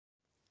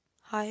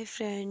Hi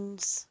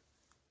friends,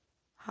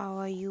 how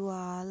are you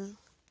all?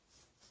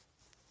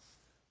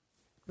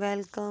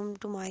 Welcome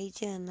to my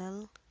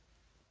channel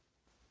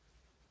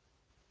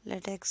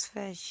Latex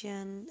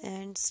Fashion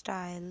and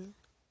Style.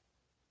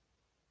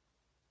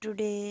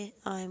 Today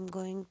I am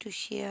going to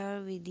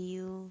share with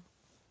you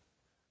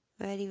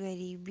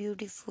very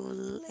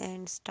beautiful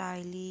and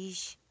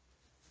stylish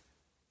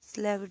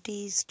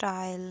celebrity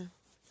style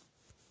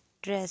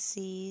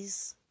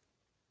dresses.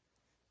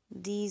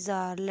 These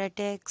are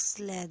latex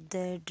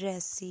leather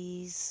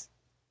dresses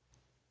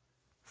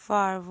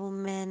for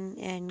women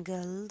and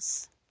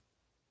girls.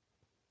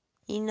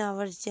 In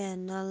our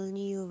channel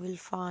you will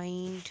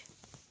find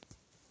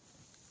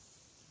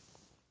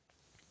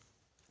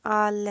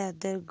all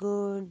leather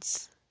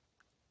goods.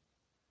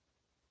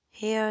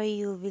 Here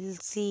you will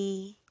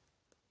see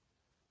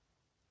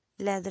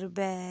leather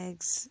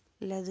bags,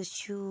 leather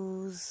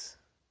shoes,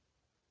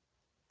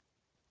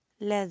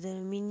 leather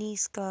mini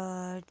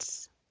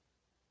skirts,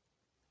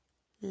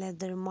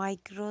 leather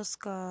micro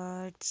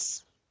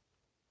skirts,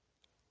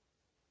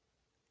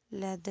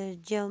 leather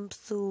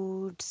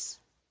jumpsuits,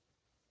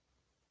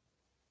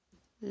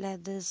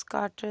 leather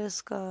scatter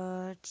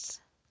skirts,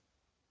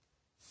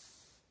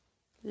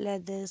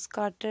 leather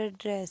scatter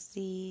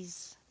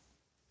dresses,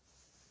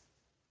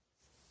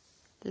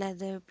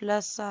 leather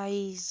plus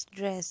size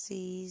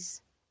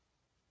dresses,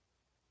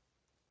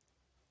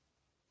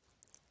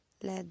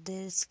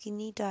 leather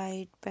skinny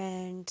tight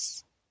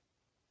pants,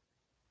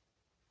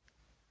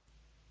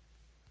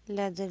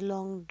 leather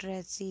long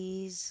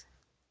dresses,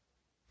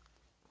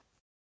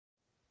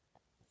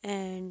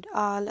 and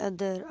all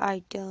other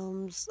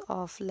items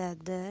of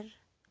leather.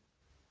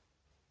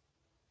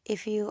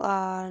 If you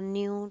are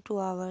new to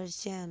our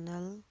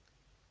channel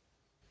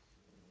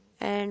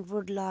and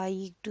would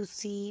like to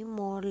see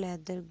more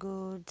leather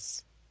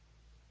goods,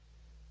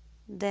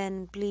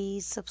 then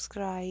please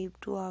subscribe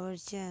to our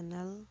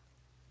channel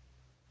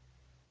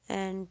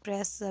and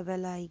press the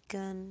bell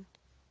icon.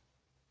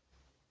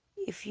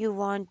 If you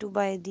want to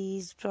buy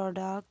these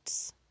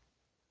products,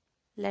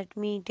 let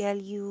me tell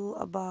you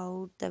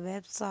about the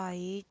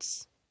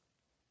websites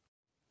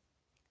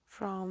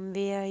from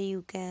where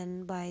you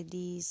can buy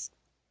these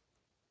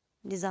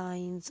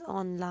designs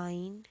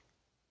online.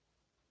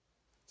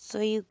 So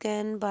you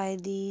can buy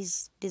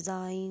these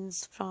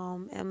designs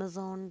from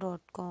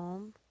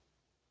Amazon.com,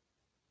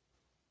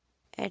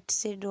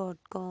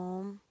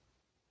 Etsy.com,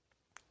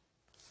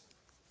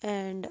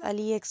 and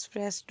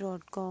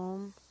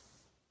AliExpress.com.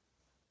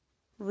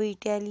 We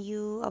tell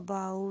you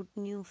about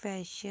new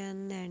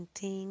fashion and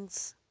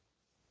things.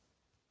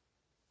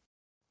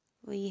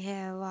 We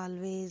have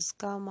always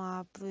come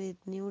up with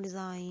new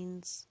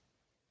designs,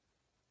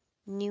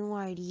 new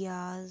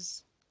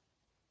ideas,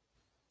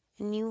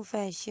 new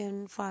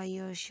fashion for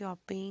your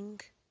shopping.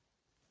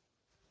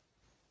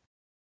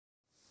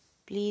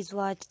 Please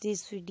watch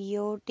this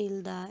video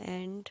till the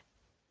end.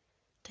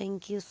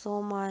 Thank you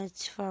so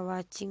much for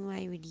watching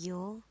my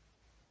video.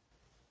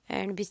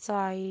 And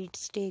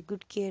besides, take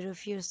good care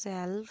of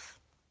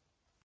yourself.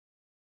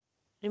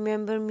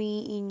 Remember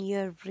me in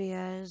your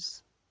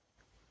prayers.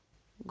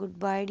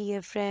 Goodbye,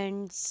 dear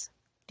friends.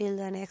 Till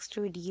the next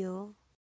video.